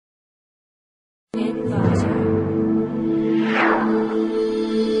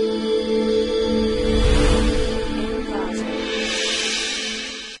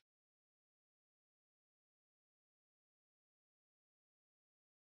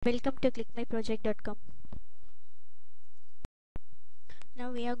Welcome to ClickMyProject.com.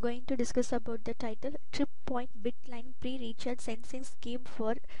 Now we are going to discuss about the title Trip Point Bitline Pre-Recharge Sensing Scheme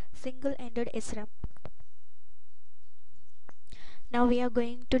for Single-Ended SRAM. Now we are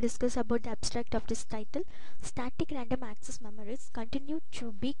going to discuss about the abstract of this title. Static random access memories continue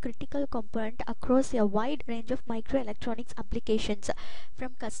to be critical component across a wide range of microelectronics applications,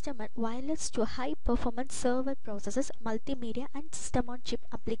 from customer wireless to high performance server processors, multimedia and system on chip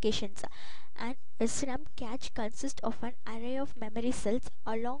applications. An SRAM cache consists of an array of memory cells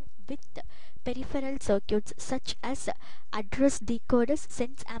along with peripheral circuits such as address decoders,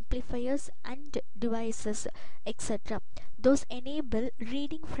 sense amplifiers and devices, etc. Those enable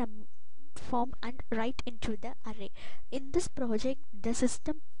reading from and write into the array. In this project, the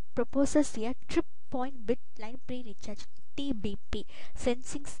system proposes a trip point bit line pre-recharge (TBP)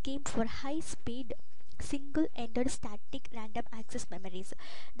 sensing scheme for high-speed single-ended static random access memories.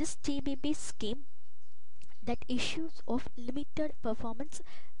 This TBP scheme that issues of limited performance,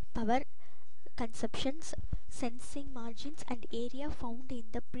 power consumptions, sensing margins and area found in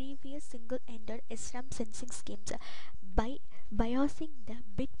the previous single-ended SRAM sensing schemes by biasing the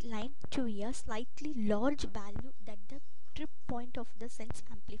bit line to a slightly large value that the trip point of the sense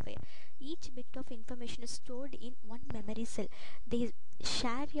amplifier. Each bit of information is stored in one memory cell. They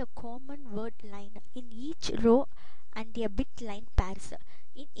share a common word line in each row and a bit line pairs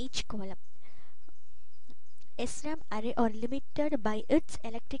in each column. SRAM array are limited by its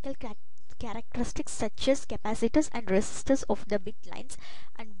electrical characteristics such as capacitors and resistors of the bit lines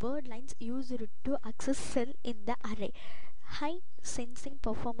and word lines used to access cell in the array. High sensing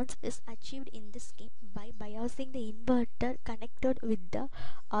performance is achieved in this scheme by biasing the inverter connected with the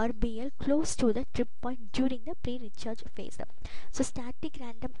RBL close to the trip point during the pre-recharge phase. So static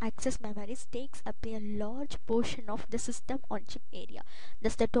random access memories takes up a large portion of the system on chip area.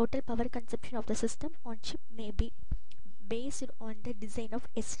 Thus the total power consumption of the system on chip may be based on the design of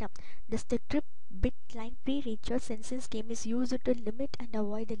SRAM. Thus the trip bit line pre-recharge sensing scheme is used to limit and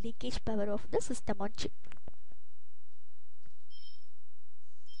avoid the leakage power of the system on chip.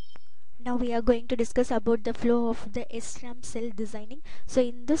 Now we are going to discuss about the flow of the SRAM cell designing. So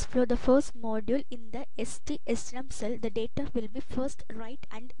in this flow, the first module in the ST-SRAM cell, the data will be first write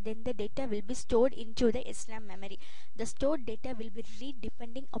and then the data will be stored into the SRAM memory. The stored data will be read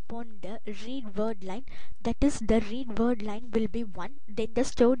depending upon the read word line. That is, the read word line will be 1, then the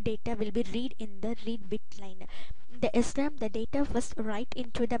stored data will be read in the read bit line. The SRAM, the data first write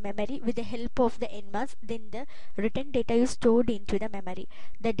into the memory with the help of the NMAS, then the written data is stored into the memory.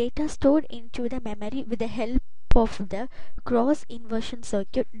 The data stored into the memory with the help of the cross inversion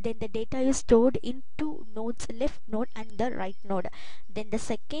circuit, then the data is stored in two nodes, left node and the right node. Then the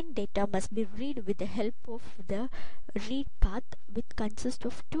second data must be read with the help of the read path, which consists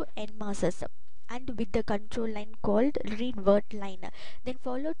of two NMASs and with the control line called read word line. Then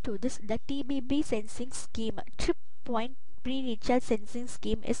followed to this the TBB sensing scheme, trip point pre-recharge sensing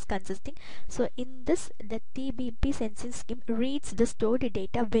scheme is consisting. So in this, the TBP sensing scheme reads the stored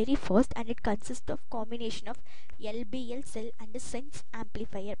data very fast and it consists of combination of LBL cell and the sense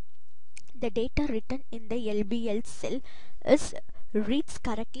amplifier. The data written in the LBL cell is reads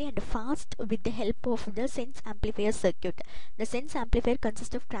correctly and fast with the help of the sense amplifier circuit. The sense amplifier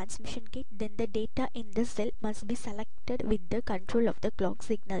consists of transmission gate, then the data in the cell must be selected with the control of the clock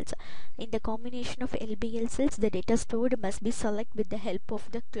signals. In the combination of LBL cells, the data stored must be selected with the help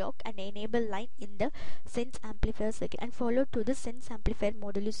of the clock and enable line in the sense amplifier circuit, and followed to the sense amplifier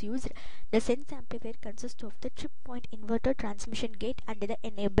module is used. The sense amplifier consists of the trip point inverter, transmission gate and the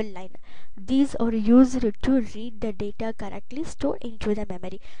enable line. These are used to read the data correctly stored into the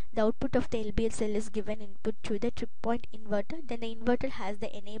memory. The output of the LBL cell is given input to the trip point inverter. Then the inverter has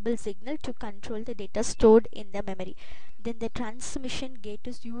the enable signal to control the data stored in the memory. Then the transmission gate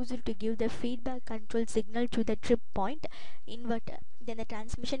is used to give the feedback control signal to the trip point inverter. Then the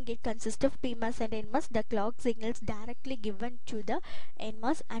transmission gate consists of PMOS and NMOS. The clock signals directly given to the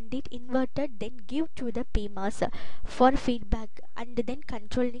NMOS and it inverted then give to the PMOS for feedback and then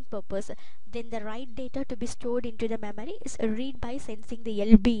controlling purpose. Then the write data to be stored into the memory is read by sensing the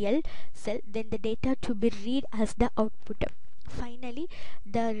LBL cell. Then the data to be read as the output. Finally,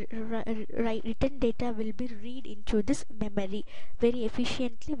 the written data will be read into this memory very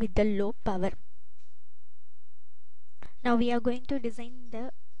efficiently with the low power. Now we are going to design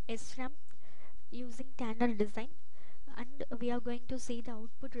the SRAM using Tanner design, and we are going to see the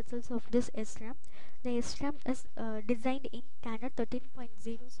output results of this SRAM. The SRAM is designed in Tanner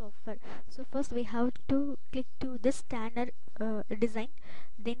 13.0 software. So first we have to click to this Tanner design,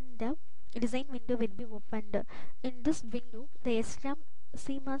 then the design window will be opened. In this window, the SRAM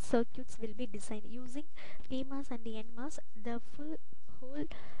CMOS circuits will be designed using PMOS and NMOS. The whole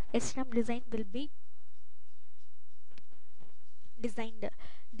SRAM design will be designed.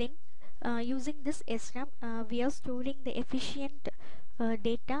 Then using this SRAM, we are storing the efficient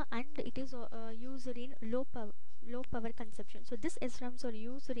data, and it is used in low power consumption. So this SRAMs are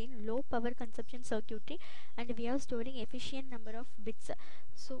used in low power consumption circuitry, and we are storing efficient number of bits.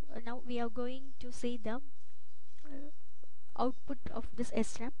 So now we are going to see the output of this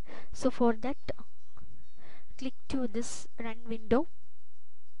SRAM. So for that, click to this run window.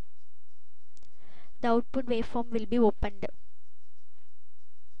 The output waveform will be opened.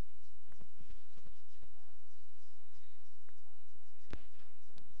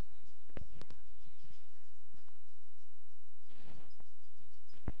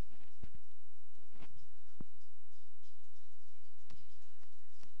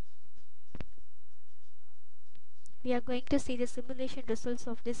 We are going to see the simulation results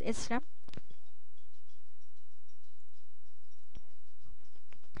of this SRAM.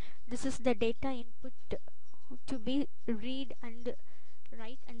 This is the data input to be read and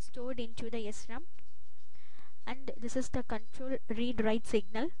write and stored into the SRAM, and this is the control read write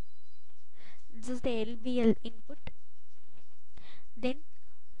signal. This is the LVL input. Then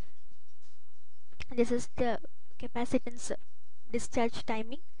this is the capacitance discharge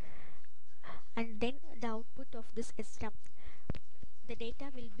timing, and then the output of this SRAM. The data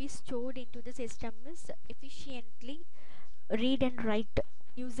will be stored into this SRAM is efficiently read and write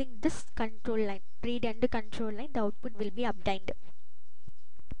using this control line, read and control line. The output will be obtained.